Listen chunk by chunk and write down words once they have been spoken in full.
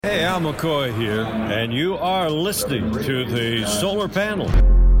Hey, Al McCoy here, and you are listening to the Solar Panel.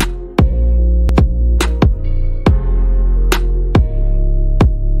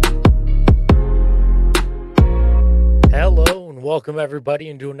 Hello and welcome everybody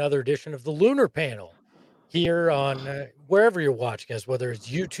into another edition of the Lunar Panel here on wherever you're watching us, whether it's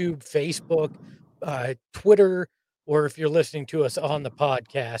YouTube, Facebook, Twitter, or if you're listening to us on the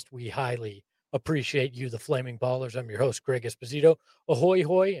podcast. We highly appreciate you, the Flaming Ballers. I'm your host, Greg Esposito. Ahoy,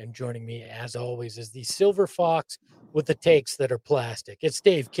 hoy. And joining me, as always, is the Silver Fox with the takes that are plastic. It's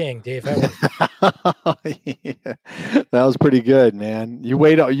Dave King. Dave, how are you? Yeah, that was pretty good, man.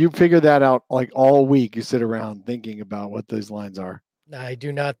 You figure that out like all week. You sit around thinking about what those lines are. I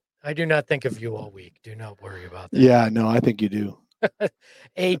do not think of you all week. Do not worry about that. Yeah, no, I think you do.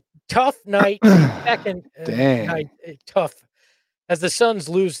 A tough night, second Dang. night, tough as the Suns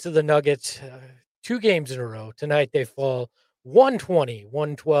lose to the Nuggets 2 games in a row. Tonight they fall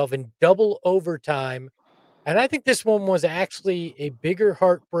 120-112 in double overtime. And I think this one was actually a bigger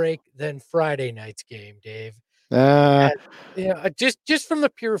heartbreak than Friday night's game, Dave. Just from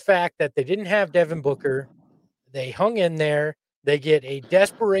the pure fact that they didn't have Devin Booker. They hung in there. They get a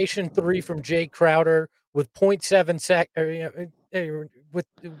desperation 3 from Jay Crowder with 0.7 with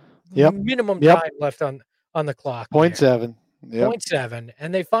minimum time left on the clock. 0.7. Yep. 0.7,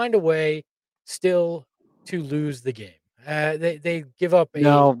 and they find a way still to lose the game. They give up.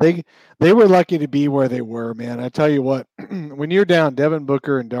 No, they were lucky to be where they were, man. I tell you what, when you're down Devin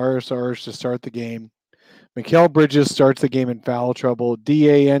Booker and Dario Saric to start the game, Mikal Bridges starts the game in foul trouble.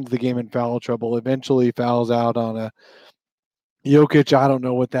 DA ends the game in foul trouble. Eventually fouls out on a Jokic. I don't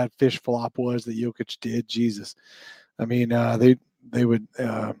know what that fish flop was that Jokic did. Jesus. I mean, they would,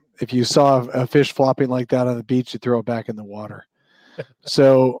 if you saw a fish flopping like that on the beach, you throw it back in the water.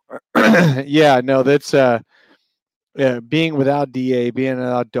 So, yeah, no, that's being without DA, being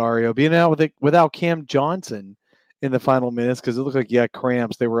without Dario, being out without Cam Johnson in the final minutes because it looked like he had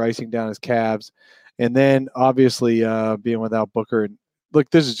cramps. They were icing down his calves. And then obviously being without Booker.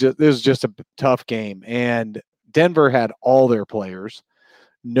 Look, this is just a tough game. And Denver had all their players.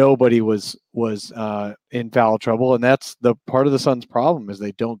 Nobody was in foul trouble, and that's the part of the Suns' problem is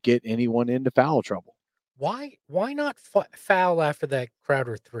they don't get anyone into foul trouble. Why not foul after that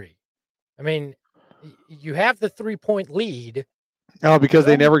Crowder 3? I mean, you have the 3-point lead. Oh, because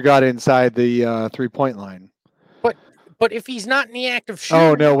they never got inside the 3-point line. But if he's not in the act of shooting...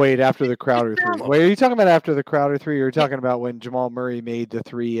 Oh, no, wait, after the Crowder 3. Wait, are you talking about after the Crowder 3, or are you talking about when Jamal Murray made the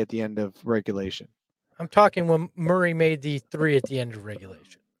 3 at the end of regulation? I'm talking when Murray made the 3 at the end of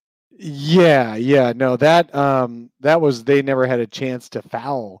regulation. Yeah. No, that was, they never had a chance to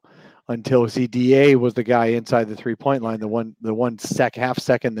foul until CDA was the guy inside the 3-point line. The half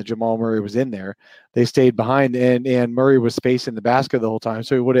second that Jamal Murray was in there, they stayed behind, and Murray was spacing the basket the whole time,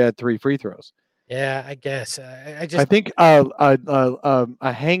 so he would have had 3 free throws. Yeah, I guess. I think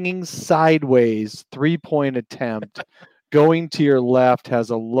a hanging sideways 3-point attempt going to your left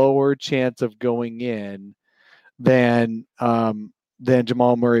has a lower chance of going in than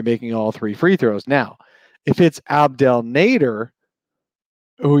Jamal Murray making all 3 free throws. Now, if it's Abdel Nader,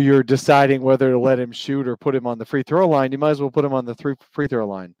 who you're deciding whether to let him shoot or put him on the free throw line, you might as well put him on the free throw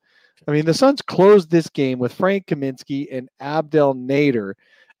line. I mean, the Suns closed this game with Frank Kaminsky and Abdel Nader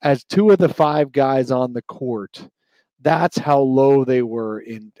as 2 of the 5 guys on the court. That's how low they were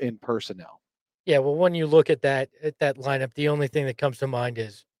in personnel. Yeah, well, when you look at that lineup, the only thing that comes to mind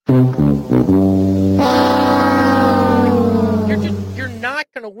is you're not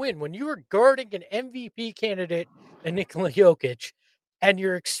going to win when you are guarding an MVP candidate and Nikola Jokic, and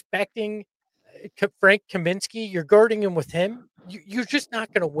you're expecting Frank Kaminsky. You're guarding him with him. You're just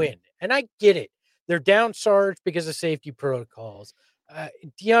not going to win. And I get it. They're down Sarge because of safety protocols.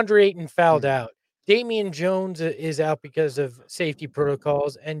 DeAndre Ayton fouled out. Damian Jones is out because of safety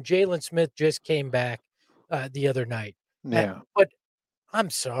protocols, and Jalen Smith just came back the other night. Yeah. But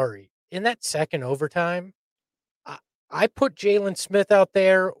I'm sorry. In that second overtime, I put Jalen Smith out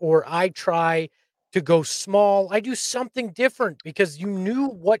there, or I try to go small. I do something different because you knew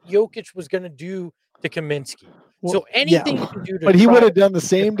what Jokic was going to do to Kaminsky. Well, so anything you can do to, but he would have done the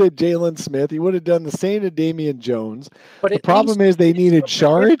same to Jalen Smith. He would have done the same to Damian Jones. But the problem is they needed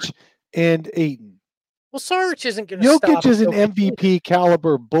Saric and Ayton. Well, Saric isn't going to stop. Jokic is an MVP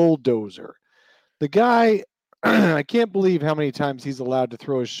caliber bulldozer. The guy, I can't believe how many times he's allowed to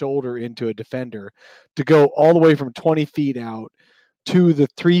throw his shoulder into a defender to go all the way from 20 feet out to the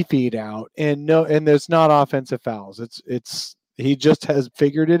 3 feet out, and there's not offensive fouls. It's he just has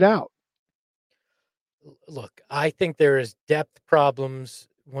figured it out. Look, I think there is depth problems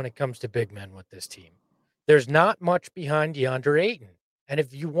when it comes to big men with this team. There's not much behind DeAndre Ayton. And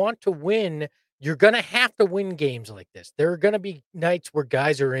if you want to win, you're going to have to win games like this. There are going to be nights where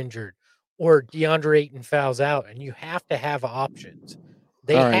guys are injured or DeAndre Ayton fouls out, and you have to have options.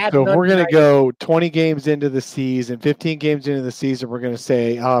 They All right, had so if none we're going to tonight. go 20 games into the season, 15 games into the season, we're going to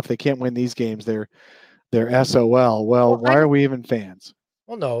say, oh, if they can't win these games, they're SOL. Well, why are we even fans?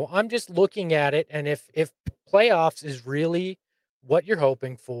 Well, no, I'm just looking at it, and if playoffs is really what you're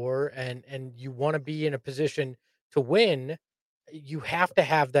hoping for, and you want to be in a position to win, you have to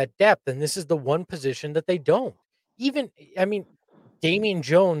have that depth, and this is the one position that they don't. Even, I mean, Damian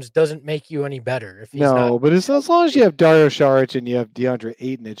Jones doesn't make you any better if he's not. No, but as long as you have Dario Saric and you have DeAndre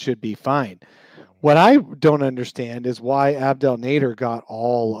Ayton, it should be fine. What I don't understand is why Abdel Nader got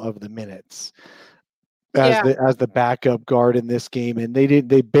all of the minutes as the backup guard in this game, and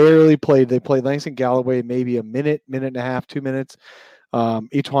they barely played. They played Langston Galloway maybe a minute and a half, 2 minutes.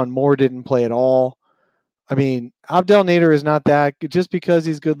 Etuan Moore didn't play at all. I mean, Abdel Nader is not that just because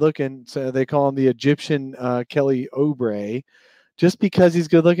he's good looking. So they call him the Egyptian Kelly Oubre. Just because he's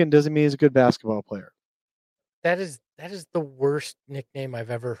good looking doesn't mean he's a good basketball player. That is the worst nickname I've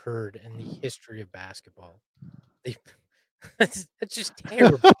ever heard in the history of basketball. It's just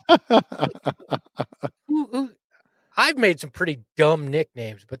terrible. I've made some pretty dumb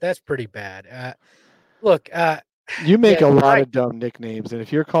nicknames, but that's pretty bad. Look, you make a lot of dumb nicknames, and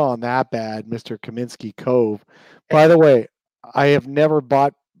if you're calling that bad, Mr. Kaminsky Cove. By the way, I have never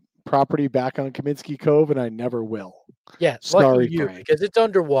bought property back on Kaminsky Cove, and I never will. Yeah, sorry, you, Frank. because it's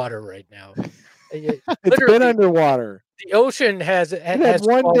underwater right now. It's been underwater. The ocean has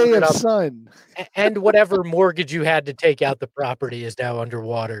one day of sun, and whatever mortgage you had to take out the property is now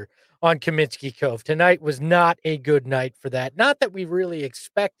underwater on Kaminsky Cove. Tonight was not a good night for that. Not that we really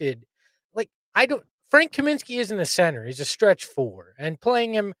expected. Frank Kaminsky isn't a center. He's a stretch four, and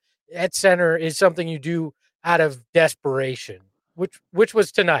playing him at center is something you do out of desperation, which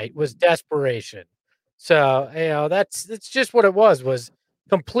was tonight, was desperation. So, that's just what it was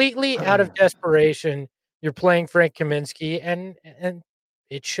completely out of desperation. You're playing Frank Kaminsky, and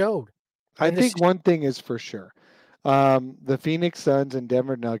it showed. I think one thing is for sure. The Phoenix Suns and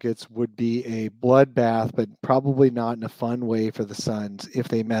Denver Nuggets would be a bloodbath, but probably not in a fun way for the Suns if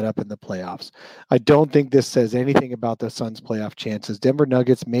they met up in the playoffs. I don't think this says anything about the Suns' playoff chances. Denver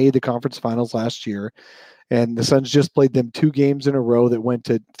Nuggets made the conference finals last year, and the Suns just played them 2 games in a row that went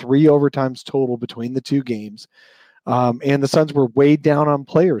to 3 overtimes total between the 2 games. And the Suns were weighed down on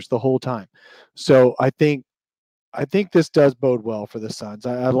players the whole time. So I think this does bode well for the Suns.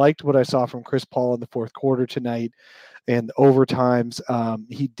 I liked what I saw from Chris Paul in the fourth quarter tonight and the overtimes.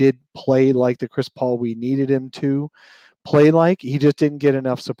 He did play like the Chris Paul we needed him to play like. He just didn't get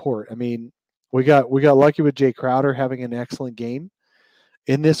enough support. I mean, we got lucky with Jay Crowder having an excellent game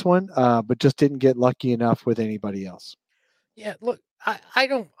in this one, but just didn't get lucky enough with anybody else. Yeah, look,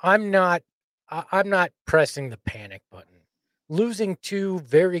 I'm not pressing the panic button. Losing 2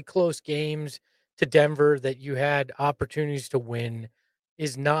 very close games to Denver that you had opportunities to win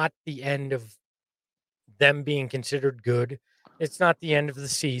is not the end of them being considered good. It's not the end of the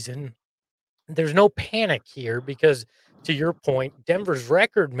season. There's no panic here because, to your point, Denver's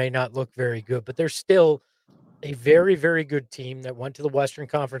record may not look very good, but they're still a very, very good team that went to the Western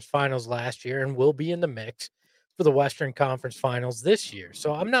Conference Finals last year and will be in the mix for the Western Conference Finals this year.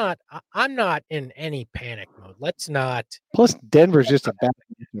 So I'm not in any panic mode. Let's not. Plus, Denver's just a bad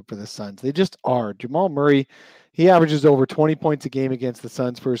matchup for the Suns. They just are. Jamal Murray, he averages over 20 points a game against the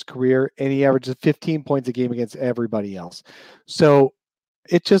Suns for his career, and he averages 15 points a game against everybody else. So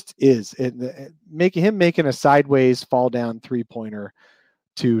it just is. Making a sideways fall down 3-pointer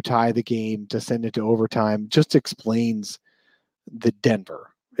to tie the game, to send it to overtime, just explains the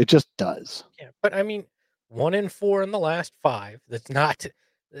Denver. It just does. Yeah, but I mean, 1-4 in the last 5. That's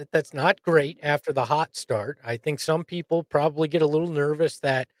not great after the hot start. I think some people probably get a little nervous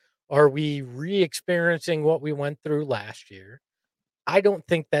that, are we re-experiencing what we went through last year? I don't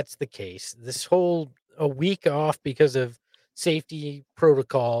think that's the case. This whole a week off because of safety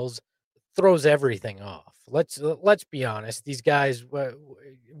protocols throws everything off. Let's be honest. These guys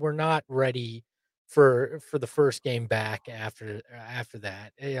were not ready for the first game back after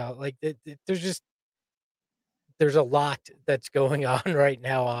that. There's a lot that's going on right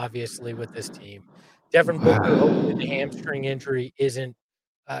now, obviously, with this team. Devin Booker, hopefully the hamstring injury isn't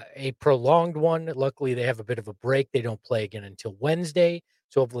a prolonged one. Luckily, they have a bit of a break. They don't play again until Wednesday.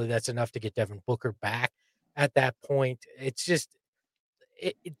 So hopefully that's enough to get Devin Booker back at that point. It's just,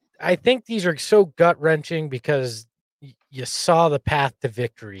 I think these are so gut-wrenching because you saw the path to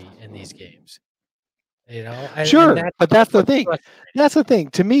victory in these games. Sure, but that's the thing. That's the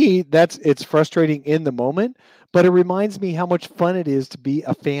thing. To me, it's frustrating in the moment, but it reminds me how much fun it is to be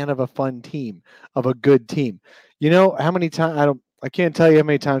a fan of a fun team, of a good team. You know how many times I can't tell you how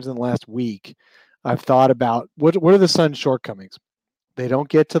many times in the last week I've thought about what are the Suns' shortcomings. They don't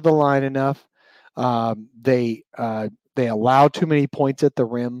get to the line enough. They allow too many points at the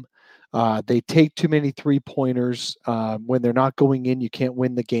rim. They take too many 3-pointers. When they're not going in, you can't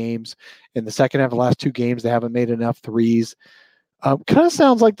win the games. In the second half of the last 2 games, they haven't made enough threes. Kind of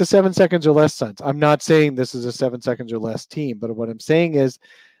sounds like the 7 seconds or less Suns. I'm not saying this is a 7 seconds or less team, but what I'm saying is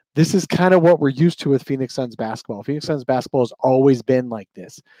this is kind of what we're used to with Phoenix Suns basketball. Phoenix Suns basketball has always been like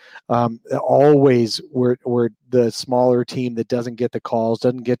this. Always we're the smaller team that doesn't get the calls,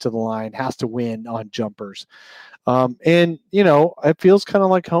 doesn't get to the line, has to win on jumpers. And it feels kind of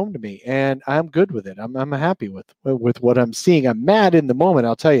like home to me, and I'm good with it. I'm happy with what I'm seeing. I'm mad in the moment.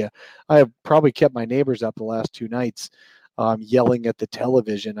 I'll tell you, I have probably kept my neighbors up the last 2 nights, yelling at the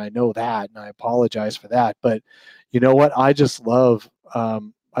television. I know that, and I apologize for that. But you know what? I just love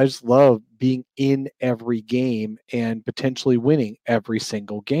being in every game and potentially winning every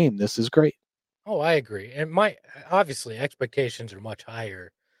single game. This is great. Oh, I agree. And obviously expectations are much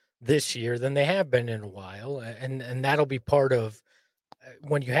higher this year than they have been in a while, and that'll be part of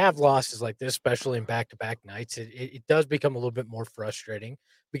when you have losses like this, especially in back-to-back nights. It does become a little bit more frustrating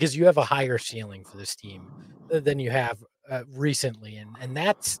because you have a higher ceiling for this team than you have recently, and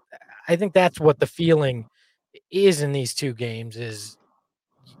I think that's what the feeling is in these 2 games. Is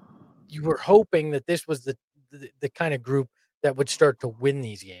you were hoping that this was the kind of group that would start to win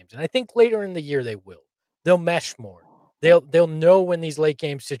these games, and I think later in the year they will. They'll mesh more. They'll know in these late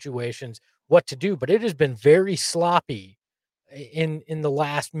game situations what to do, but it has been very sloppy in the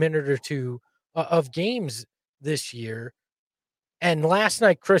last minute or 2 of games this year. And last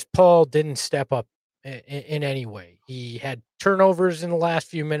night, Chris Paul didn't step up in any way. He had turnovers in the last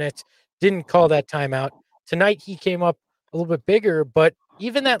few minutes, didn't call that timeout. Tonight, he came up a little bit bigger, but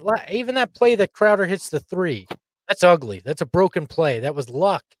even that play that Crowder hits the 3, that's ugly. That's a broken play. That was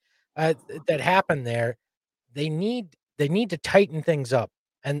luck that happened there. They need to tighten things up.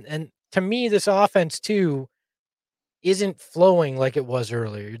 And to me, this offense too isn't flowing like it was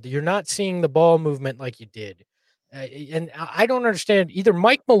earlier. You're not seeing the ball movement like you did. And I don't understand, either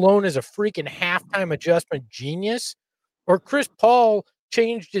Mike Malone is a freaking halftime adjustment genius, or Chris Paul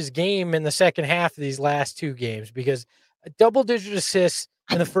changed his game in the second half of these last 2 games, because a double-digit assists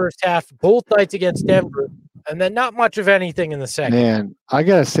in the first half, both nights against Denver, and then not much of anything in the second. Man, I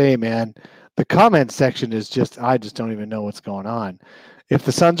gotta say, man, the comment section is I just don't even know what's going on. If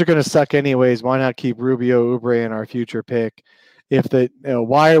the Suns are going to suck anyways, why not keep Rubio Oubre in our future pick?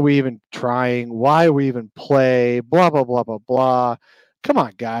 Why are we even trying? Why are we even play? Blah, blah, blah, blah, blah. Come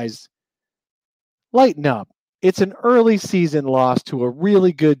on, guys. Lighten up. It's an early season loss to a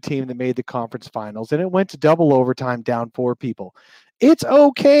really good team that made the conference finals, and it went to double overtime down 4 people. It's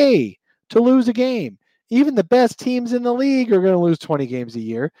okay to lose a game. Even the best teams in the league are going to lose 20 games a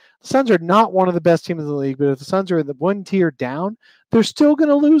year. The Suns are not one of the best teams in the league, but if the Suns are in the one tier down, they're still going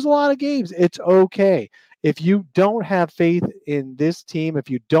to lose a lot of games. It's okay. If you don't have faith in this team, if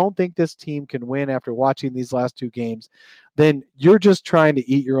you don't think this team can win after watching these last 2 games, then you're just trying to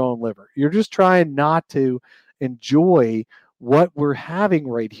eat your own liver. You're just trying not to enjoy what we're having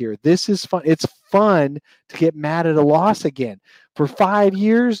right here. This is fun. It's fun to get mad at a loss again. For 5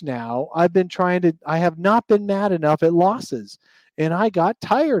 years now, I have not been mad enough at losses, and I got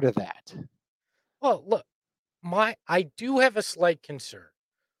tired of that. Well, look, I do have a slight concern.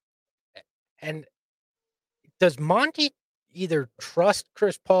 And does Monty either trust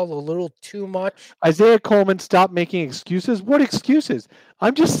Chris Paul a little too much? Isaiah Coleman, stop making excuses. What excuses?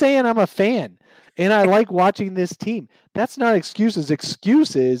 I'm just saying I'm a fan, and I like watching this team. That's not excuses.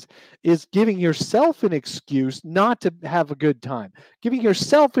 Excuses is giving yourself an excuse not to have a good time. Giving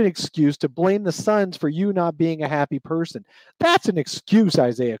yourself an excuse to blame the Suns for you not being a happy person. That's an excuse,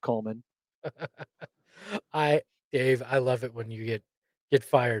 Isaiah Coleman. Dave, I love it when you get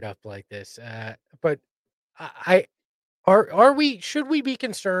fired up like this. But should we be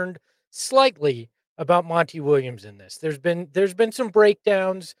concerned slightly about Monty Williams in this? There's been some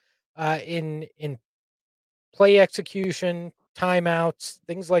breakdowns in play execution, timeouts,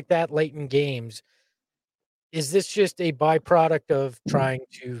 things like that late in games. Is this just a byproduct of trying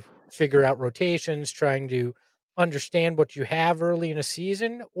to figure out rotations, trying to understand what you have early in a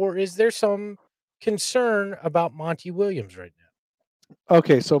season, or is there some concern about Monty Williams right now?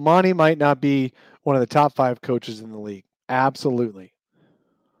 Okay, so Monty might not be one of the top 5 coaches in the league. Absolutely.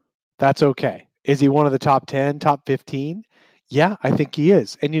 That's okay. Is he one of the top 10, top 15? Yeah, I think he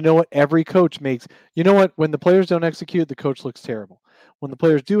is. And you know what? Every coach when the players don't execute, the coach looks terrible. When the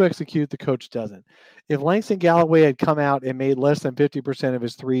players do execute, the coach doesn't. If Langston Galloway had come out and made less than 50% of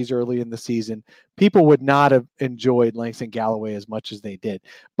his threes early in the season, people would not have enjoyed Langston Galloway as much as they did.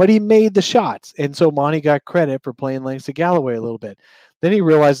 But he made the shots, and so Monty got credit for playing Langston Galloway a little bit. Then he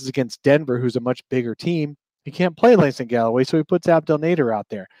realizes against Denver, who's a much bigger team, he can't play Langston Galloway, so he puts Abdel Nader out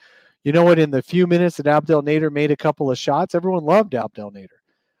there. You know what? In the few minutes that Abdel Nader made a couple of shots, everyone loved Abdel Nader.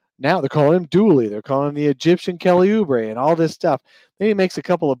 Now they're calling him Dooley. They're calling him the Egyptian Kelly Oubre and all this stuff. Then he makes a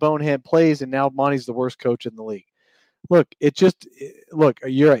couple of bonehead plays, and now Monty's the worst coach in the league. Look,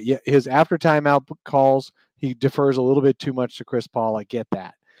 you're right. His after timeout calls, he defers a little bit too much to Chris Paul. I get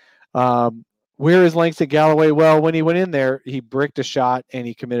that. Where is Langston Galloway? Well, when he went in there, he bricked a shot and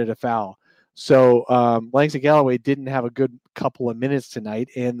he committed a foul. So Langston Galloway didn't have a good couple of minutes tonight,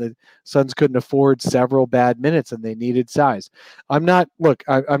 and the Suns couldn't afford several bad minutes, and they needed size. I'm not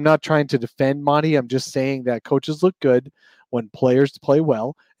trying to defend Monty. I'm just saying that coaches look good when players play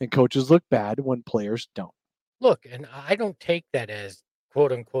well, and coaches look bad when players don't. Look, and I don't take that as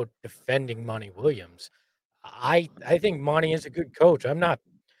quote unquote defending Monty Williams. I think Monty is a good coach. I'm not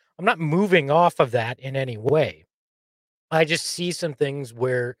moving off of that in any way. I just see some things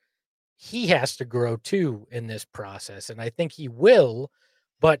where he has to grow too in this process, and I think he will,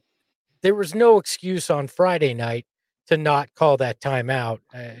 but there was no excuse on Friday night to not call that timeout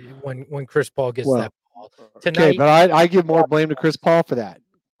when Chris Paul gets that ball. Tonight, okay, but I give more blame to Chris Paul for that.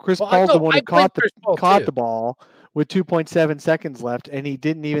 Chris Paul's the one who caught the ball with 2.7 seconds left, and he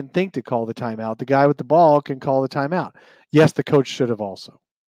didn't even think to call the timeout. The guy with the ball can call the timeout. Yes, the coach should have also.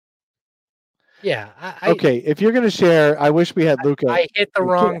 Yeah. Okay, if you're going to share, I wish we had Luka. I hit the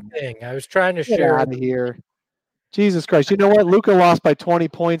wrong thing. I was trying to share. Out of here. Jesus Christ. You know what? Luka lost by 20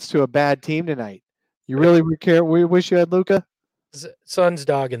 points to a bad team tonight. You really care? We wish you had Luka? Sun's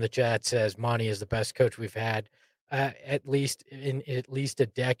dog in the chat says Monty is the best coach we've had at least a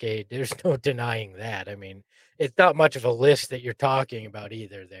decade. There's no denying that. I mean, it's not much of a list that you're talking about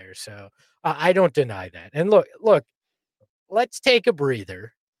either there. So I don't deny that. And look, let's take a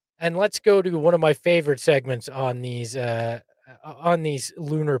breather. And let's go to one of my favorite segments on these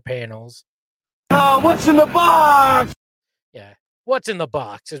lunar panels. What's in the box? Yeah, what's in the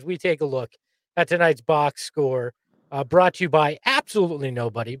box? As we take a look at tonight's box score, brought to you by absolutely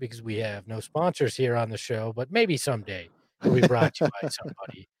nobody, because we have no sponsors here on the show. But maybe someday it'll be brought to you by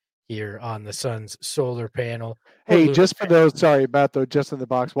somebody here on the Suns solar panel. Hey, just for those, sorry about the just in the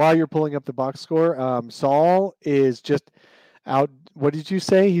box. While you're pulling up the box score, Saul is just out. What did you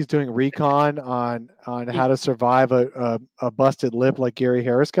say? He's doing recon on how to survive a busted lip like Gary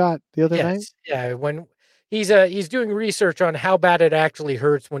Harris got the other night. Yeah, when he's doing research on how bad it actually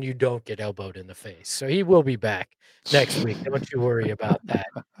hurts when you don't get elbowed in the face. So he will be back next week. Don't you worry about that.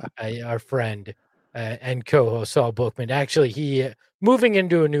 Our friend and co-host Saul Bookman. Actually, he moving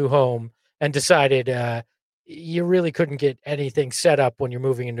into a new home and decided you really couldn't get anything set up when you're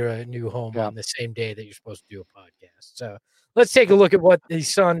moving into a new home on the same day that you're supposed to do a podcast. So let's take a look at what the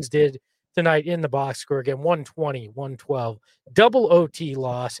Suns did tonight in the box score. Again, 120-112. Double OT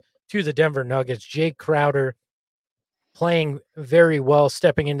loss to the Denver Nuggets. Jake Crowder playing very well,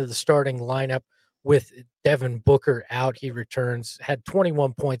 stepping into the starting lineup with Devin Booker out. He returns, had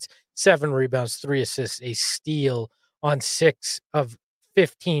 21 points, 7 rebounds, 3 assists, a steal on 6 of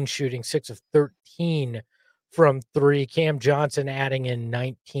 15 shooting, 6 of 13 from 3. Cam Johnson adding in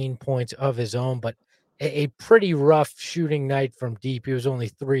 19 points of his own, but a pretty rough shooting night from deep. He was only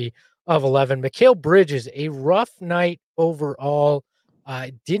 3 of 11. Mikal Bridges, a rough night overall.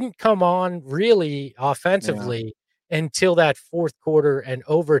 Didn't come on really offensively until that fourth quarter and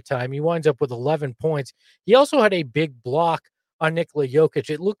overtime. He winds up with 11 points. He also had a big block on Nikola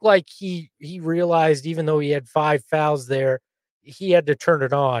Jokic. It looked like he realized, even though he had 5 fouls there, he had to turn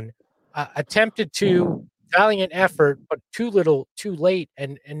it on. Attempted to, valiant effort, but too little, too late.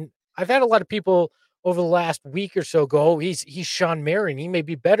 And I've had a lot of people over the last week or so go, oh, he's Shawn Marion. He may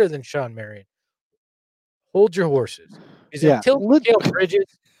be better than Shawn Marion. Hold your horses. Because until Mikal Bridges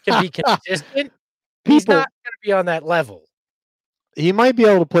can be consistent, he's not going to be on that level. He might be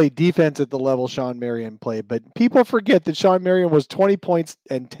able to play defense at the level Shawn Marion played, but people forget that Shawn Marion was 20 points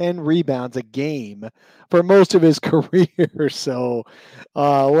and 10 rebounds a game for most of his career. So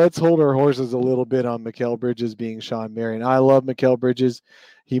let's hold our horses a little bit on Mikal Bridges being Shawn Marion. I love Mikal Bridges.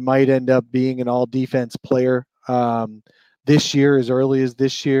 He might end up being an all-defense player this year, as early as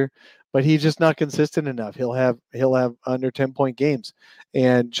this year, but he's just not consistent enough. He'll have under 10-point games,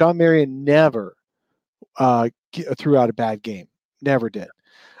 and Shawn Marion never threw out a bad game. Never did.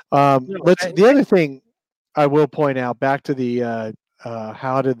 The other thing I will point out, back to the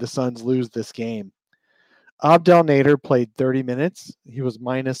how did the Suns lose this game? Abdel Nader played 30 minutes. He was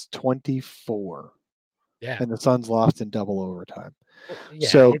minus 24. Yeah. And the Suns lost in double overtime. Yeah,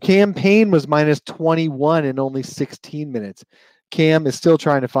 so Cam Payne was minus 21 in only 16 minutes. Cam is still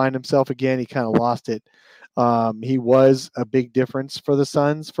trying to find himself again. He kind of lost it. He was a big difference for the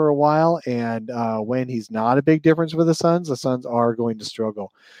Suns for a while. And when he's not a big difference for the Suns are going to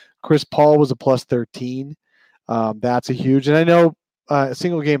struggle. Chris Paul was a plus 13. That's a huge, and I know a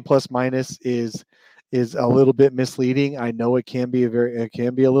single game plus minus is a little bit misleading. I know it can be a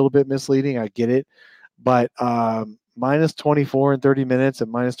little bit misleading. I get it, but minus 24 in 30 minutes and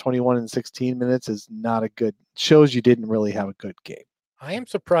minus 21 in 16 minutes is not a good. Shows you didn't really have a good game. I am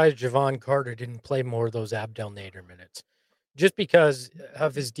surprised Javon Carter didn't play more of those Abdel Nader minutes, just because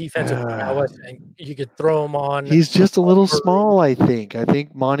of his defensive prowess, and you could throw him on. He's just a little small, I think. I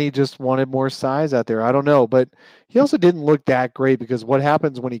think Monty just wanted more size out there. I don't know, but he also didn't look that great because what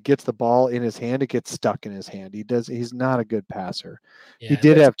happens when he gets the ball in his hand, it gets stuck in his hand. He's not a good passer. Yeah, he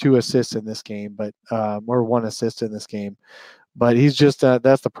did have 2 assists in this game, but or 1 assist in this game. But he's just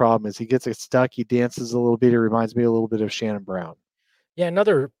that's the problem is he gets it stuck. He dances a little bit. He reminds me a little bit of Shannon Brown. Yeah,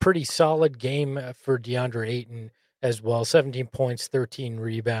 another pretty solid game for DeAndre Ayton as well. 17 points, 13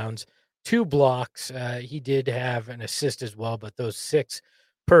 rebounds, 2 blocks. He did have an assist as well, but those 6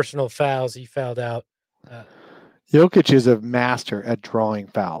 personal fouls he fouled out. Jokic is a master at drawing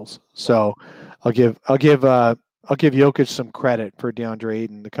fouls. So I'll give Jokic some credit for DeAndre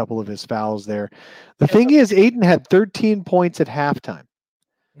Ayton, a couple of his fouls there. The thing is, Ayton had 13 points at halftime.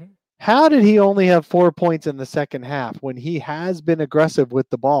 How did he only have 4 points in the second half when he has been aggressive with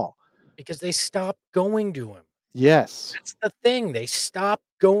the ball? Because they stopped going to him. Yes. That's the thing. They stopped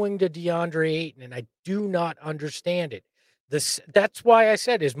going to DeAndre Ayton, and I do not understand it. That's why I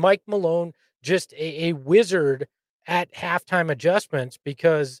said, is Mike Malone just a wizard at halftime adjustments?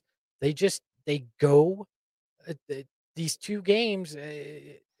 Because they go these 2 games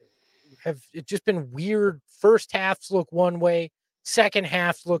have just been weird. First halves look one way, second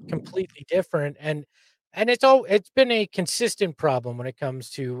halves look completely different, and it's been a consistent problem when it comes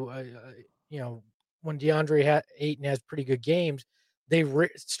to when DeAndre Ayton has pretty good games, they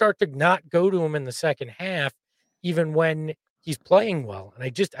start to not go to him in the second half, even when he's playing well. And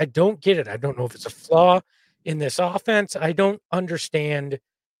I don't get it. I don't know if it's a flaw in this offense. I don't understand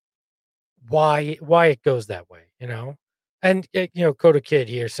why it goes that way, And Coda Kid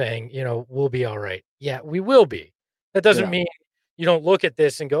here saying, we'll be all right. Yeah, we will be. That doesn't mean you don't look at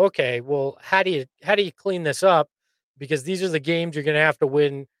this and go, okay, well, how do you clean this up? Because these are the games you're going to have to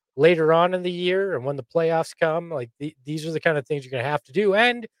win later on in the year, and when the playoffs come, like these are the kind of things you're going to have to do.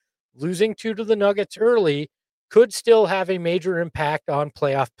 And losing 2 to the Nuggets early could still have a major impact on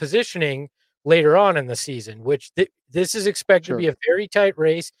playoff positioning later on in the season, which this is expected to be a very tight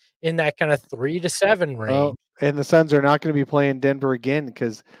race in that kind of 3 to 7 range. Well, and the Suns are not going to be playing Denver again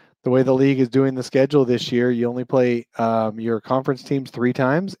because the way the league is doing the schedule this year, you only play your conference teams 3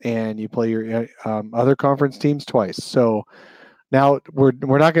 times, and you play your other conference teams twice. So now we're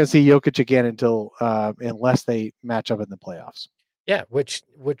not going to see Jokic again until unless they match up in the playoffs. Yeah, which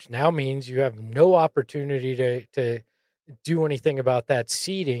now means you have no opportunity to do anything about that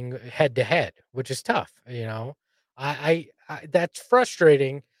seeding head to head, which is tough. I that's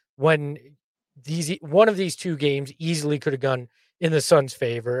frustrating when one of these 2 games easily could have gone in the Suns'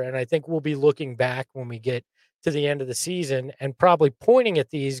 favor, and I think we'll be looking back when we get to the end of the season and probably pointing at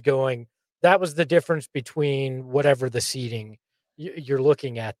these, going, that was the difference between whatever the seeding you're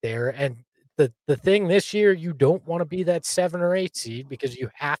looking at there. And the thing this year, you don't want to be that 7 or 8 seed because you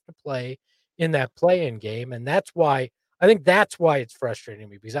have to play in that play-in game. And that's why it's frustrating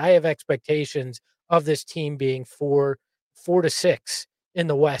me, because I have expectations of this team being 4 to 6 in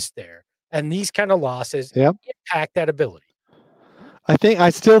the West there. And these kind of losses impact that ability. I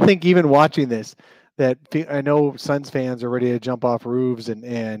still think even watching this, that I know Suns fans are ready to jump off roofs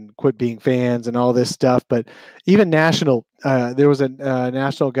and quit being fans and all this stuff. But even national, there was a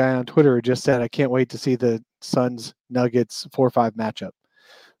national guy on Twitter who just said, I can't wait to see the Suns Nuggets 4-5 matchup.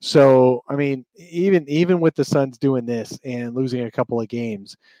 So, I mean, even with the Suns doing this and losing a couple of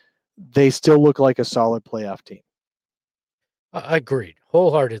games, they still look like a solid playoff team. Agreed,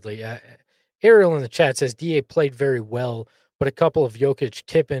 wholeheartedly. Ariel in the chat says DA played very well, but a couple of Jokic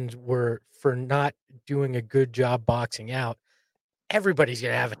tip-ins were for not doing a good job boxing out. Everybody's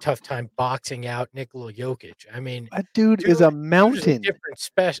going to have a tough time boxing out Nikola Jokic. I mean, that dude is a mountain. A different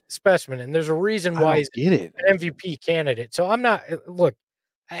specimen, and there's a reason why he's an MVP candidate. So I'm not – look,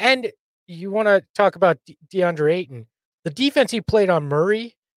 and you want to talk about DeAndre Ayton. The defense he played on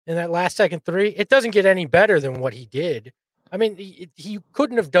Murray in that last second 3, it doesn't get any better than what he did I mean, he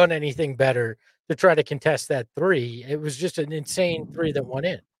couldn't have done anything better to try to contest that three. It was just an insane three that went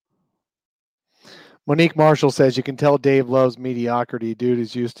in. Monique Marshall says you can tell Dave loves mediocrity. Dude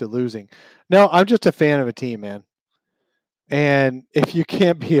is used to losing. No, I'm just a fan of a team, man. And if you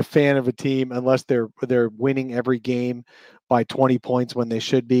can't be a fan of a team unless they're winning every game by 20 points when they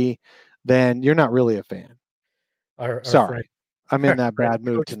should be, then you're not really a fan. Sorry, I'm in that bad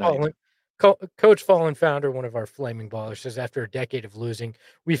mood tonight. Coach Fallen founder, one of our flaming ballers, says after a decade of losing,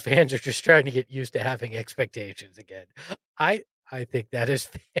 we fans are just trying to get used to having expectations again. I think that is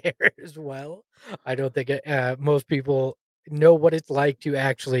fair as well. I don't think most people know what it's like to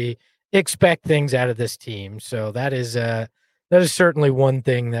actually expect things out of this team. So that is certainly one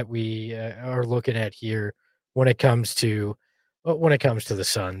thing that we are looking at here when it comes to the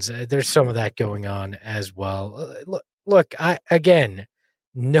Suns. There's some of that going on as well. Look,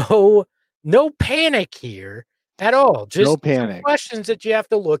 no panic here at all. Just no panic. Questions that you have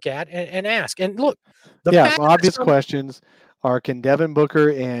to look at and ask. And look, obvious questions are: can Devin Booker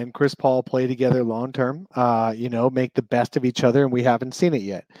and Chris Paul play together long term? Make the best of each other, and we haven't seen it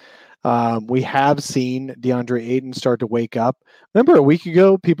yet. We have seen DeAndre Ayton start to wake up. Remember a week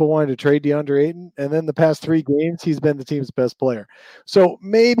ago, people wanted to trade DeAndre Ayton, and then the past 3 games, he's been the team's best player. So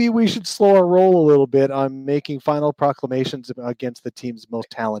maybe we should slow our roll a little bit on making final proclamations against the team's most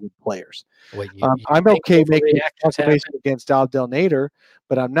talented players. I'm okay making a proclamation against Abdel Nader,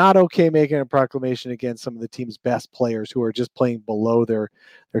 but I'm not okay making a proclamation against some of the team's best players who are just playing below their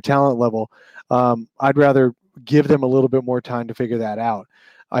talent level. I'd rather give them a little bit more time to figure that out.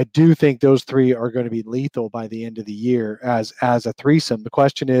 I do think those 3 are going to be lethal by the end of the year as a threesome. The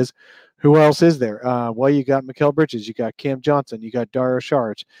question is, who else is there? Well, you got Mikal Bridges, you got Cam Johnson, you got Dario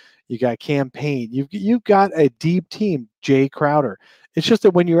Saric, you got Cam Payne. You've got a deep team, Jay Crowder. It's just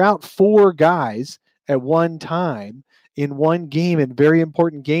that when you're out 4 guys at one time in one game, and very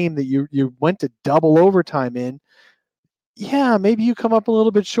important game that you went to double overtime in, yeah, maybe you come up a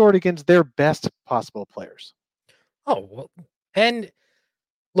little bit short against their best possible players. Oh, well, and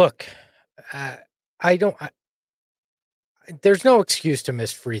look, there's no excuse to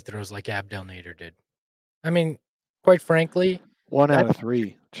miss free throws like Abdel Nader did. I mean, quite frankly, 1 out of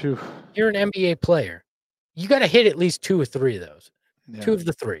 3. You're an NBA player. You got to hit at least 2 or 3 of those. Yeah. 2 of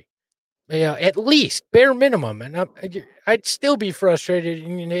the 3. At least, bare minimum. And I'd still be frustrated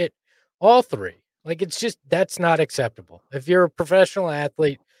and you hit all 3. Like, it's just, that's not acceptable. If you're a professional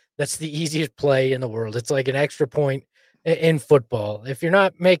athlete, that's the easiest play in the world. It's like an extra point in football. If you're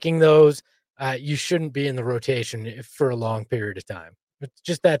not making those, you shouldn't be in the rotation for a long period of time. It's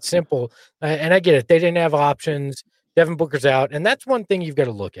just that simple. And I get it. They didn't have options. Devin Booker's out. And that's one thing you've got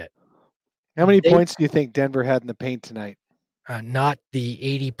to look at. How many points do you think Denver had in the paint tonight? Not the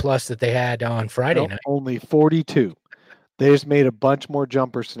 80 plus that they had on Friday night. Only 42. They just made a bunch more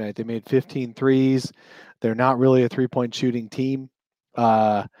jumpers tonight. They made 15 threes. They're not really a 3-point shooting team.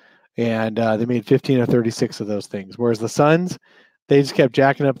 And they made 15 or 36 of those things. Whereas the Suns, they just kept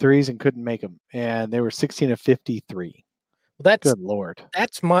jacking up threes and couldn't make them. And they were 16 of 53. Well, good Lord.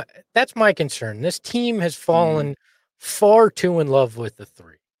 That's my concern. This team has fallen far too in love with the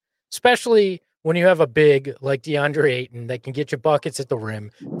 3, especially when you have a big like DeAndre Ayton that can get you buckets at the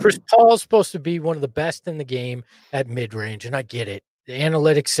rim. Chris Paul's supposed to be one of the best in the game at mid-range, and I get it. The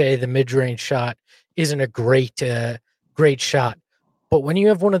analytics say the mid-range shot isn't a great shot. But when you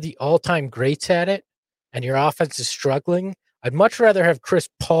have one of the all-time greats at it and your offense is struggling, I'd much rather have Chris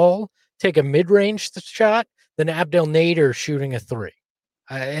Paul take a mid-range shot than Abdel Nader shooting a 3.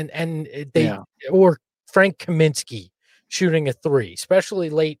 Or Frank Kaminsky shooting a 3, especially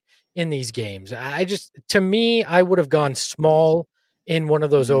late in these games. I would have gone small in one of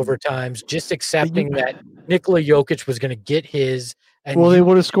those overtimes, just accepting that Nikola Jokic was going to get his. And they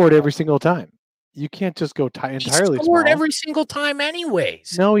would have scored every single time. You can't just go entirely he scored small. every single time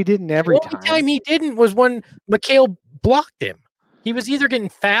anyways. No, he didn't every time. The only time he didn't was when Mikal blocked him. He was either getting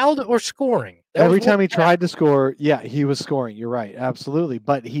fouled or scoring. Every time he tried to score, he was scoring. You're right. Absolutely.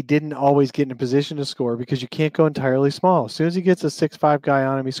 But he didn't always get in a position to score because you can't go entirely small. As soon as he gets a 6'5" guy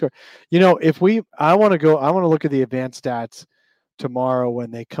on him, he scores. I want to look at the advanced stats tomorrow when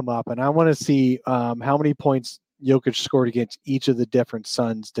they come up, and I want to see how many points Jokic scored against each of the different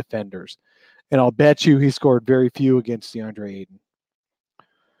Suns defenders. And I'll bet you he scored very few against DeAndre Ayton.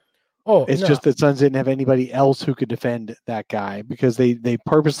 It's just that Suns didn't have anybody else who could defend that guy because they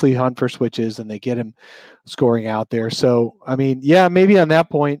purposely hunt for switches and they get him scoring out there. So, I mean, maybe on that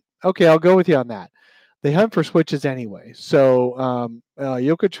point, okay, I'll go with you on that. They hunt for switches anyway. So,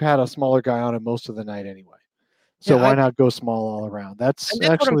 Jokic had a smaller guy on him most of the night anyway. So why not go small all around? That's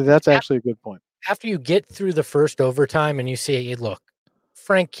actually a good point. after you get through the first overtime and you say, hey, look,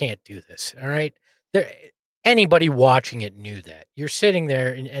 Frank can't do this. All right. Anybody watching it knew that. You're sitting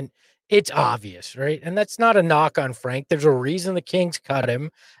there and it's obvious, right? And that's not a knock on Frank. There's a reason the Kings cut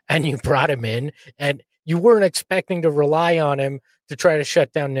him and you brought him in, and you weren't expecting to rely on him to try to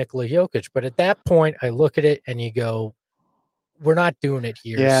shut down Nikola Jokic. But at that point, I look at it and you go, we're not doing it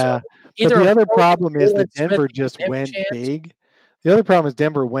here. Yeah. So but the other Harden problem is that Smith Denver give just him a went chance. big. The other problem is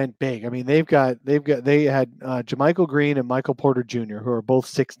Denver went big. I mean, they had JaMychal Green and Michael Porter Jr., who are both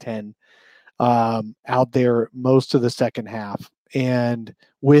 6'10", out there most of the second half, and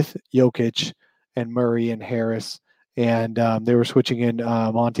with Jokic and Murray and Harris, and they were switching in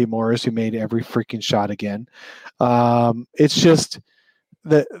Monte Morris, who made every freaking shot again. It's just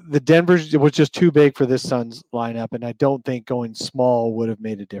the Denver was just too big for this Suns lineup, and I don't think going small would have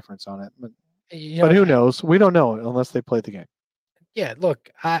made a difference on it. But who knows? We don't know unless they play the game. Yeah, look,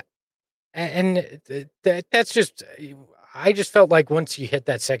 that's just. I just felt like once you hit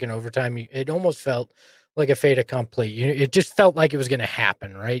that second overtime, it almost felt like a fait accompli. It just felt like it was going to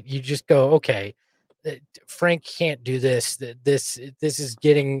happen, right? You just go, okay, Frank can't do this. This is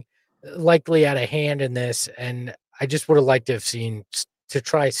getting likely out of hand in this, and I just would have liked to have seen to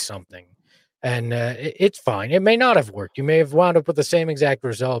try something. And it's fine. It may not have worked. You may have wound up with the same exact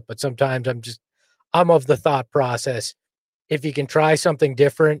result, but sometimes I'm of the thought process. If you can try something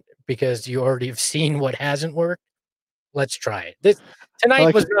different because you already have seen what hasn't worked, let's try it.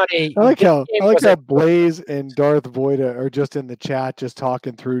 Tonight was not a. I like how Blaze and Darth Voida are just in the chat, just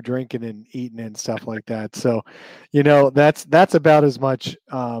talking through drinking and eating and stuff like that. So, that's about as much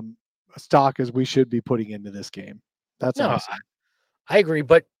stock as we should be putting into this game. That's awesome. I agree,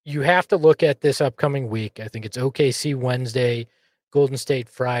 but you have to look at this upcoming week. I think it's OKC Wednesday, Golden State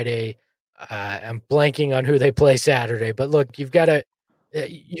Friday. I'm blanking on who they play Saturday, but look, you've got to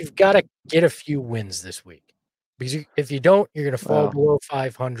get a few wins this week, because if you don't, you're going to fall below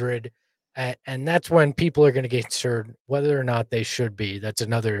 500, and that's when people are going to get concerned whether or not they should be. That's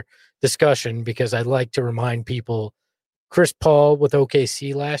another discussion, because I'd like to remind people, Chris Paul with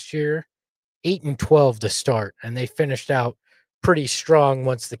OKC last year, 8-12 to start, and they finished out pretty strong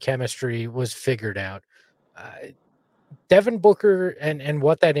once the chemistry was figured out. Devin Booker and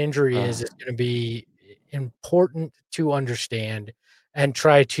what that injury is going to be important to understand, and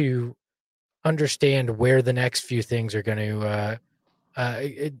try to understand where the next few things are going to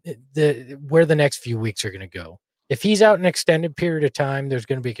where the next few weeks are going to go. If he's out an extended period of time, there's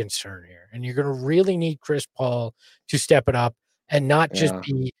going to be concern here, and you're going to really need Chris Paul to step it up and not just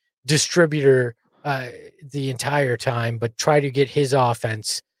be distributor the entire time, but try to get his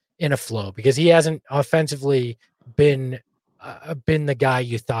offense in a flow, because he hasn't offensively been the guy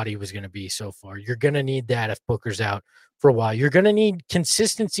you thought he was going to be so far. You're going to need that if Booker's out for a while. You're going to need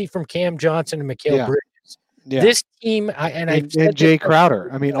consistency from Cam Johnson and Mikal Bridges. Yeah. This team, and Jay Crowder.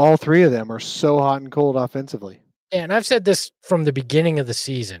 I mean, all three of them are so hot and cold offensively. And I've said this from the beginning of the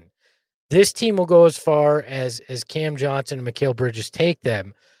season. This team will go as far as Cam Johnson and Mikal Bridges take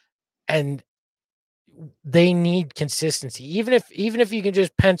them, and they need consistency. Even if you can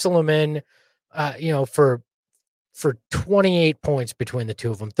just pencil them in, for 28 points between the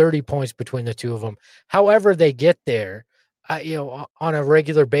two of them, 30 points between the two of them, however they get there, on a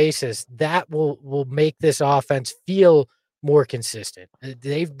regular basis, that will make this offense feel more consistent.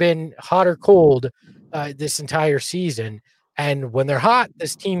 They've been hot or cold this entire season, and when they're hot,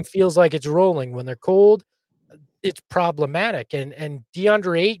 this team feels like it's rolling. When they're cold, it's problematic. And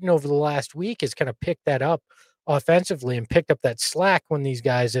DeAndre Ayton over the last week has kind of picked that up offensively and picked up that slack when these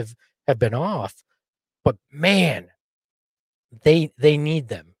guys have been off. But man, they need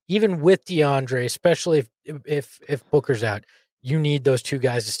them. Even with DeAndre, especially if Booker's out, you need those two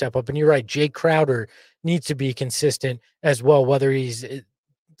guys to step up. And you're right, Jay Crowder needs to be consistent as well, whether he's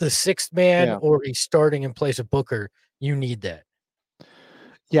the sixth man or he's starting in place of Booker. You need that.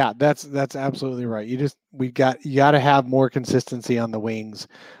 Yeah, that's absolutely right. You got to have more consistency on the wings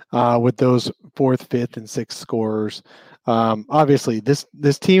with those fourth, fifth, and sixth scorers. Obviously,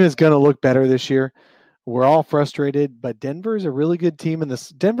 this team is going to look better this year. We're all frustrated, but Denver is a really good team,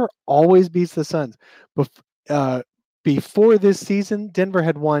 and Denver always beats the Suns. Before this season, Denver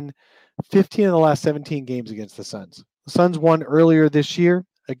had won 15 of the last 17 games against the Suns. The Suns won earlier this year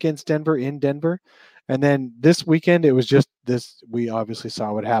against Denver in Denver. And then this weekend, it was just this. We obviously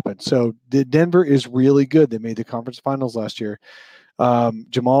saw what happened. So Denver is really good. They made the conference finals last year.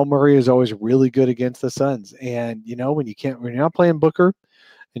 Jamal Murray is always really good against the Suns. And, when you're not playing Booker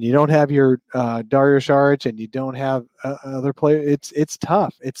and you don't have your Dario Saric and you don't have other players, it's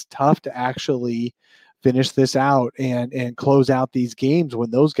tough. It's tough to actually finish this out and close out these games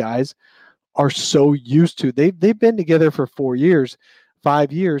when those guys are so used to. They've been together for 4 years,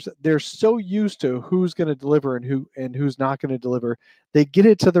 5 years. They're so used to who's going to deliver and who's not going to deliver. They get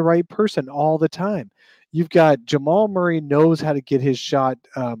it to the right person all the time. You've got Jamal Murray knows how to get his shot,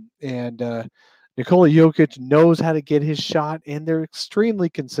 and Nikola Jokic knows how to get his shot, and they're extremely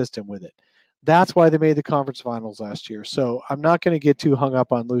consistent with it. That's why they made the conference finals last year. So I'm not going to get too hung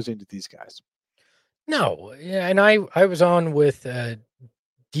up on losing to these guys. No, yeah, and I was on with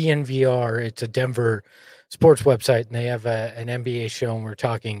DNVR. It's a Denver sports website, and they have an NBA show, and we're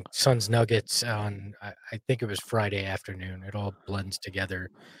talking Suns Nuggets on, I think it was Friday afternoon. It all blends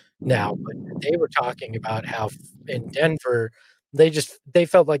together now, but they were talking about how in Denver, they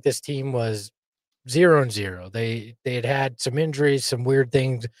felt like this team was 0-0. They had some injuries, some weird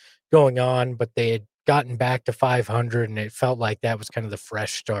things going on, but they had gotten back to 500, and it felt like that was kind of the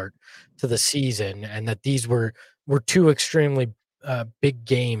fresh start to the season, and that these were two extremely big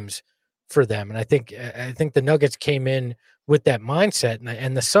games for them. And I think the Nuggets came in with that mindset,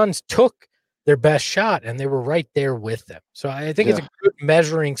 and the Suns took their best shot, and they were right there with them. So I think it's a good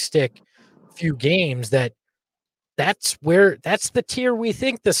measuring stick few games that's the tier we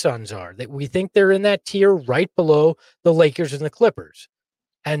think the Suns are. That we think they're in that tier right below the Lakers and the Clippers.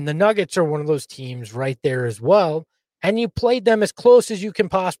 And the Nuggets are one of those teams right there as well. And you played them as close as you can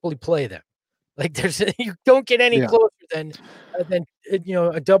possibly play them. Like you don't get any closer than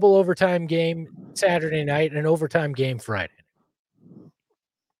a double overtime game Saturday night and an overtime game Friday.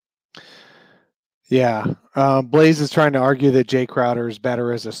 Yeah. Blaze is trying to argue that Jay Crowder is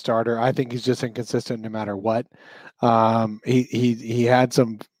better as a starter. I think he's just inconsistent no matter what. He had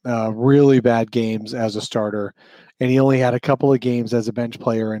some really bad games as a starter, and he only had a couple of games as a bench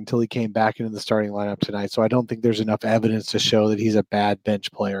player until he came back into the starting lineup tonight. So I don't think there's enough evidence to show that he's a bad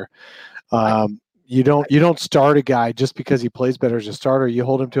bench player. You don't start a guy just because he plays better as a starter. You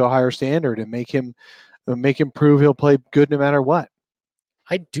hold him to a higher standard and make him prove he'll play good no matter what.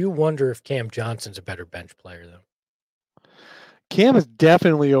 I do wonder if Cam Johnson's a better bench player, though. Cam is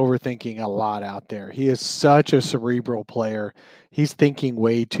definitely overthinking a lot out there. He is such a cerebral player. He's thinking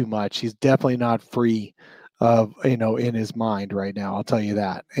way too much. He's definitely not free of, in his mind right now. I'll tell you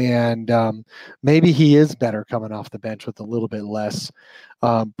that. And maybe he is better coming off the bench with a little bit less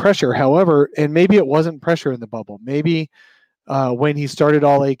pressure. However, and maybe it wasn't pressure in the bubble. Maybe when he started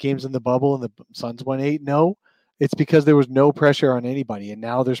all 8 games in the bubble and the Suns won 8-0, it's because there was no pressure on anybody. And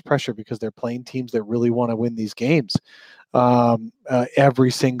now there's pressure because they're playing teams that really want to win these games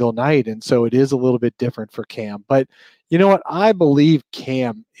every single night. And so it is a little bit different for Cam. But you know what? I believe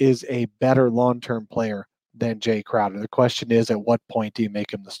Cam is a better long-term player than Jay Crowder. The question is, at what point do you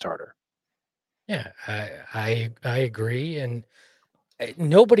make him the starter? Yeah, I agree. And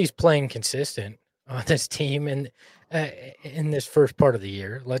nobody's playing consistent on this team. And in this first part of the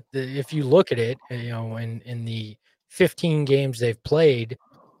year, if you look at it, in the 15 games they've played,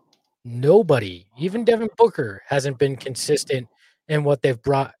 nobody, even Devin Booker, hasn't been consistent in what they've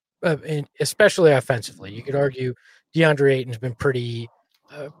brought, especially offensively. You could argue DeAndre Ayton's been pretty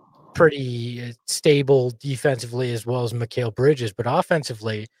stable defensively, as well as Mikal Bridges, but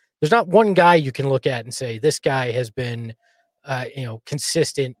offensively, there's not one guy you can look at and say this guy has been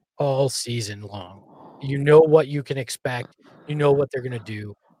consistent all season long. You know what you can expect. You know what they're going to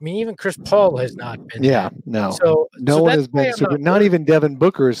do. I mean, even Chris Paul has not been. Yeah, no. So no one has been super. Not even Devin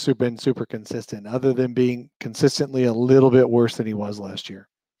Booker has been super consistent, other than being consistently a little bit worse than he was last year.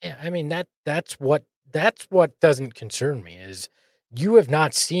 Yeah, I mean that's what doesn't concern me is you have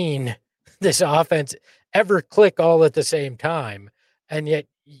not seen this offense ever click all at the same time, and yet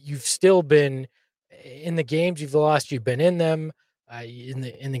you've still been in the games you've lost. You've been in them.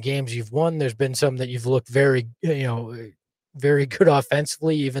 In the games you've won, there's been some that you've looked very very good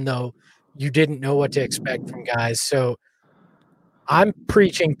offensively, even though you didn't know what to expect from guys. So I'm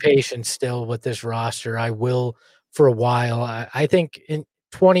preaching patience still with this roster. I will for a while. I think in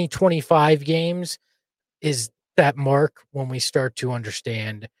 20-25 games is that mark when we start to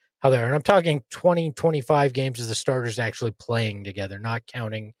understand how they are. And I'm talking 20-25 games of the starters actually playing together, not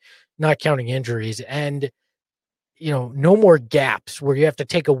counting injuries. And no more gaps where you have to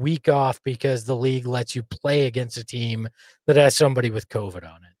take a week off because the league lets you play against a team that has somebody with COVID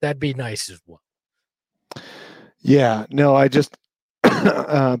on it. That'd be nice as well. Yeah, no, I just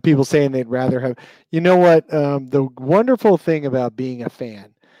people saying they'd rather have, what? The wonderful thing about being a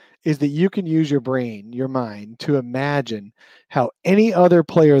fan is that you can use your brain, your mind, to imagine how any other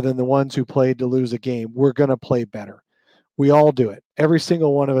player than the ones who played to lose a game were going to play better. We all do it. Every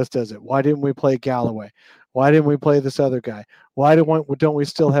single one of us does it. Why didn't we play Galloway? Why didn't we play this other guy? Why don't we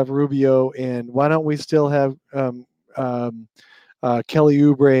still have Rubio? And why don't we still have Kelly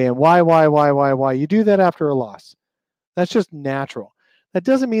Oubre, and why. You do that after a loss. That's just natural. That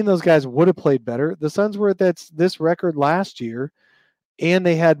doesn't mean those guys would have played better. The Suns were at this record last year, and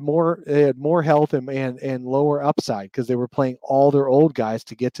they had more health and lower upside because they were playing all their old guys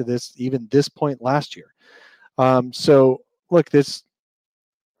to get to this point last year. So look, this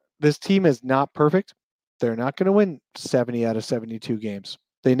team is not perfect. They're not going to win 70 out of 72 games.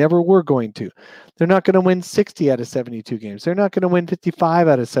 They never were going to. They're not going to win 60 out of 72 games. They're not going to win 55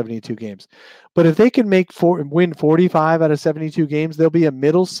 out of 72 games. But if they can win 45 out of 72 games, they'll be a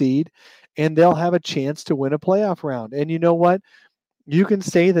middle seed, and they'll have a chance to win a playoff round. And you know what? You can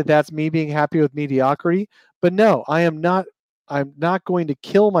say that that's me being happy with mediocrity, but no, I'm not going to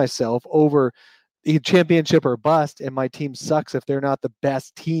kill myself over the championship or bust, and my team sucks if they're not the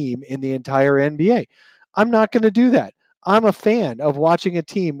best team in the entire NBA. I'm not going to do that. I'm a fan of watching a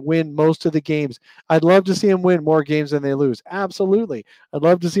team win most of the games. I'd love to see them win more games than they lose. Absolutely. I'd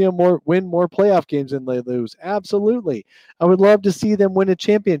love to see them win more playoff games than they lose. Absolutely. I would love to see them win a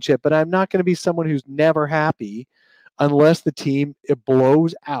championship, but I'm not going to be someone who's never happy unless the team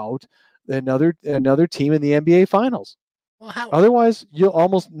blows out another team in the NBA Finals. Well, otherwise,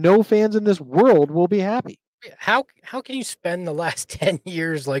 almost no fans in this world will be happy. How can you spend the last 10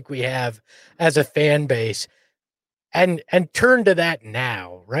 years like we have as a fan base and turn to that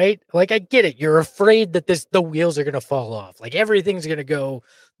now, right? Like, I get it. You're afraid that the wheels are going to fall off. Like, everything's going to go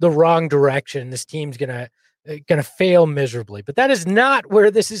the wrong direction. This team's going to fail miserably. But that is not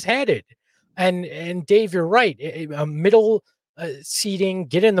where this is headed. And Dave, you're right. A middle seeding,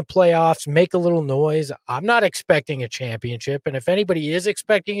 get in the playoffs, make a little noise. I'm not expecting a championship. And if anybody is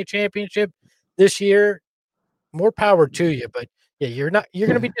expecting a championship this year, more power to you. But yeah, you're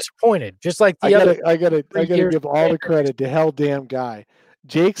going to be disappointed. Just like I gotta give all the credit to hell damn guy.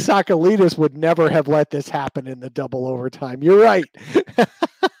 Jake Sakalidis would never have let this happen in the double overtime. You're right.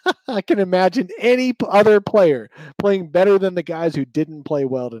 I can imagine any other player playing better than the guys who didn't play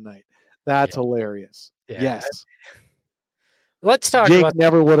well tonight. That's hilarious. Yeah. Yes. Let's talk Jake about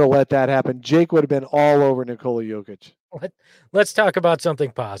never would have let that happen. Jake would have been all over Nikola Jokic. Let's talk about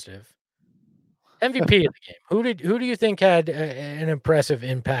something positive. MVP of the game. Who do you think had an impressive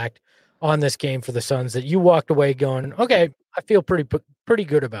impact on this game for the Suns that you walked away going, okay, I feel pretty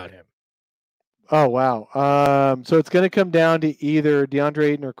good about him? Oh, wow. So it's going to come down to either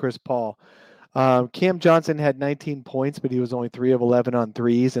DeAndre Ayton or Chris Paul. Cam Johnson had 19 points, but he was only 3 of 11 on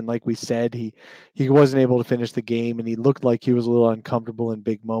threes. And like we said, he wasn't able to finish the game, and he looked like he was a little uncomfortable in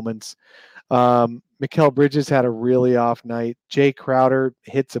big moments. Mikal Bridges had a really off night. Jay Crowder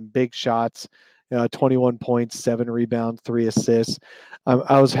hit some big shots, 21 points, 7 rebounds, 3 assists.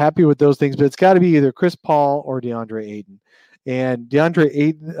 I was happy with those things, but it's got to be either Chris Paul or DeAndre Ayton. And DeAndre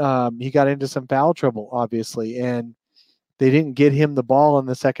Ayton, he got into some foul trouble, obviously, and they didn't get him the ball in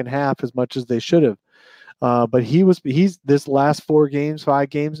the second half as much as they should have. But he's this last 5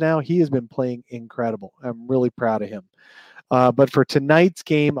 games now, he has been playing incredible. I'm really proud of him. But for tonight's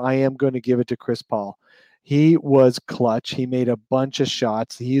game, I am going to give it to Chris Paul. He was clutch. He made a bunch of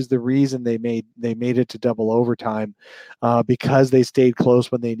shots. He's the reason they made it to double overtime because they stayed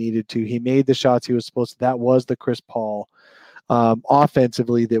close when they needed to. He made the shots he was supposed to. That was the Chris Paul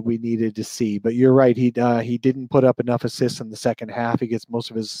offensively that we needed to see. But you're right. He didn't put up enough assists in the second half. He gets most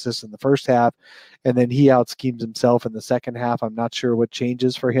of his assists in the first half, and then he out schemes himself in the second half. I'm not sure what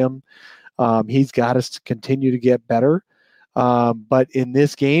changes for him. He's got to continue to get better. But in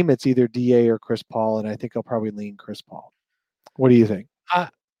this game, it's either DA or Chris Paul, and I think I'll probably lean Chris Paul. What do you think?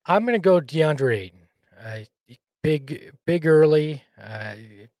 I'm going to go DeAndre Ayton. Big early,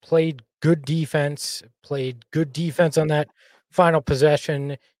 played good defense on that final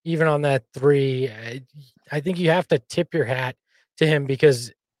possession, even on that 3. I think you have to tip your hat to him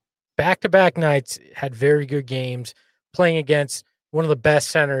because back-to-back nights had very good games playing against one of the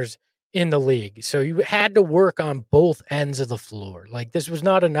best centers in the league. So you had to work on both ends of the floor. Like, this was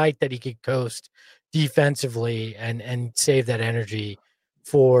not a night that he could coast defensively and save that energy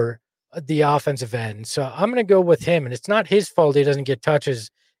for the offensive end. So I'm going to go with him, and it's not his fault he doesn't get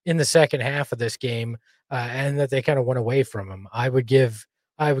touches in the second half of this game, and that they kind of went away from him. I would give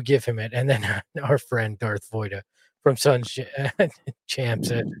him it. And then our friend Darth Voida from Suns Champ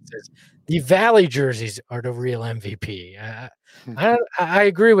says the Valley jerseys are the real MVP. I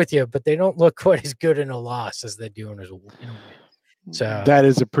agree with you, but they don't look quite as good in a loss as they do in a win. So that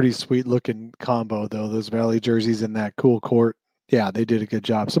is a pretty sweet looking combo, though. Those Valley jerseys in that cool court. Yeah, they did a good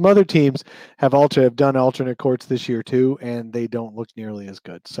job. Some other teams have done alternate courts this year too, and they don't look nearly as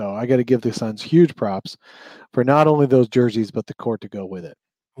good. So I got to give the Suns huge props for not only those jerseys but the court to go with it.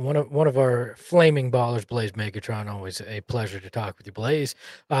 One of our flaming ballers, Blaze Megatron, always a pleasure to talk with you, Blaze.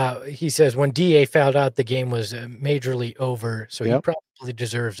 He says when DA found out the game was majorly over, so he Yep. probably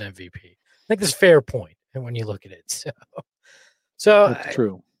deserves MVP. I think that's a fair point, and when you look at it, so That's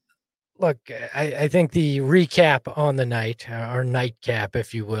true. look, I think the recap on the night, our nightcap,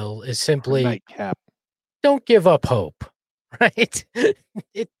 if you will, is simply Nightcap. don't give up hope, right?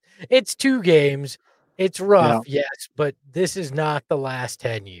 It's 2 games. It's rough, yes, but this is not the last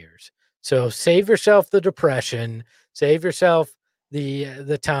 10 years. So save yourself the depression, save yourself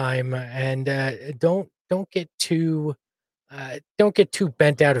the time, and don't get too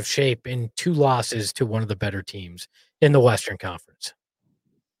bent out of shape in 2 losses to one of the better teams in the Western Conference.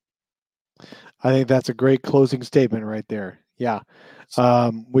 I think that's a great closing statement right there. Yeah.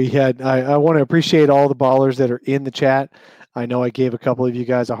 We had, I want to appreciate all the ballers that are in the chat. I know I gave a couple of you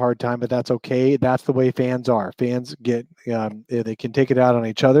guys a hard time, but that's okay. That's the way fans are. Fans get, they can take it out on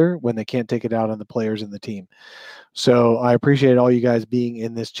each other when they can't take it out on the players in the team. So I appreciate all you guys being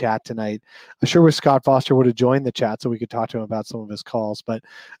in this chat tonight. I'm sure wish Scott Foster would have joined the chat so we could talk to him about some of his calls. But,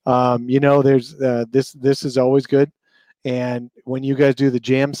 there's this is always good. And when you guys do the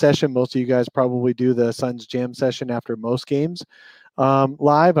jam session, most of you guys probably do the Suns jam session after most games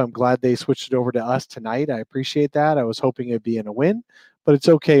live. I'm glad they switched it over to us tonight. I appreciate that. I was hoping it'd be in a win, but it's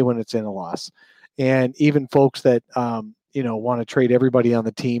okay when it's in a loss. And even folks that, want to trade everybody on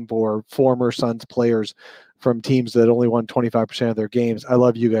the team for former Suns players from teams that only won 25% of their games. I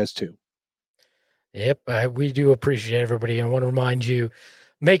love you guys too. Yep, we do appreciate everybody. And I want to remind you,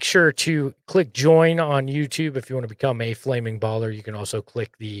 make sure to click join on YouTube if you want to become a flaming baller. You can also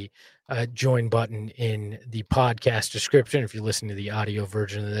click the join button in the podcast description if you listen to the audio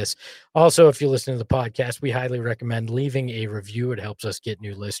version of this. Also, if you listen to the podcast, we highly recommend leaving a review. It helps us get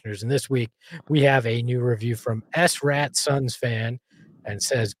new listeners. And this week, we have a new review from S. Rat Suns fan, and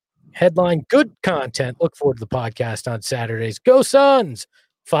says, headline, good content. Look forward to the podcast on Saturdays. Go Suns!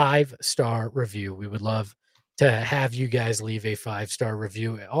 5-star review. We would love to have you guys leave a 5-star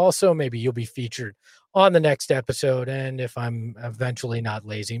review. Also, maybe you'll be featured on the next episode. And if I'm eventually not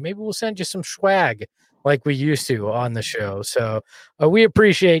lazy, maybe we'll send you some swag like we used to on the show. So we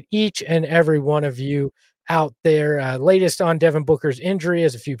appreciate each and every one of you out there. Latest on Devin Booker's injury,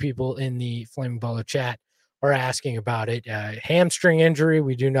 as a few people in the Flaming Baller chat are asking about it. Hamstring injury.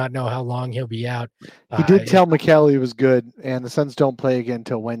 We do not know how long he'll be out. He did tell Mikal he was good, and the Suns don't play again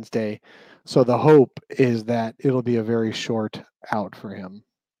until Wednesday. So the hope is that it'll be a very short out for him.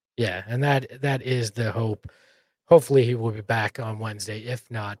 Yeah, and that is the hope. Hopefully he will be back on Wednesday, if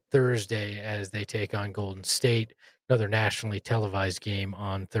not Thursday, as they take on Golden State, another nationally televised game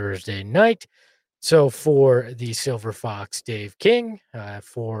on Thursday night. So for the Silver Fox, Dave King,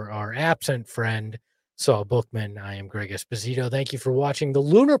 for our absent friend, Saul Bookman, I am Greg Esposito. Thank you for watching the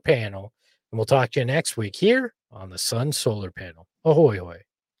Lunar Panel, and we'll talk to you next week here on the Sun Solar Panel. Ahoy, hoy.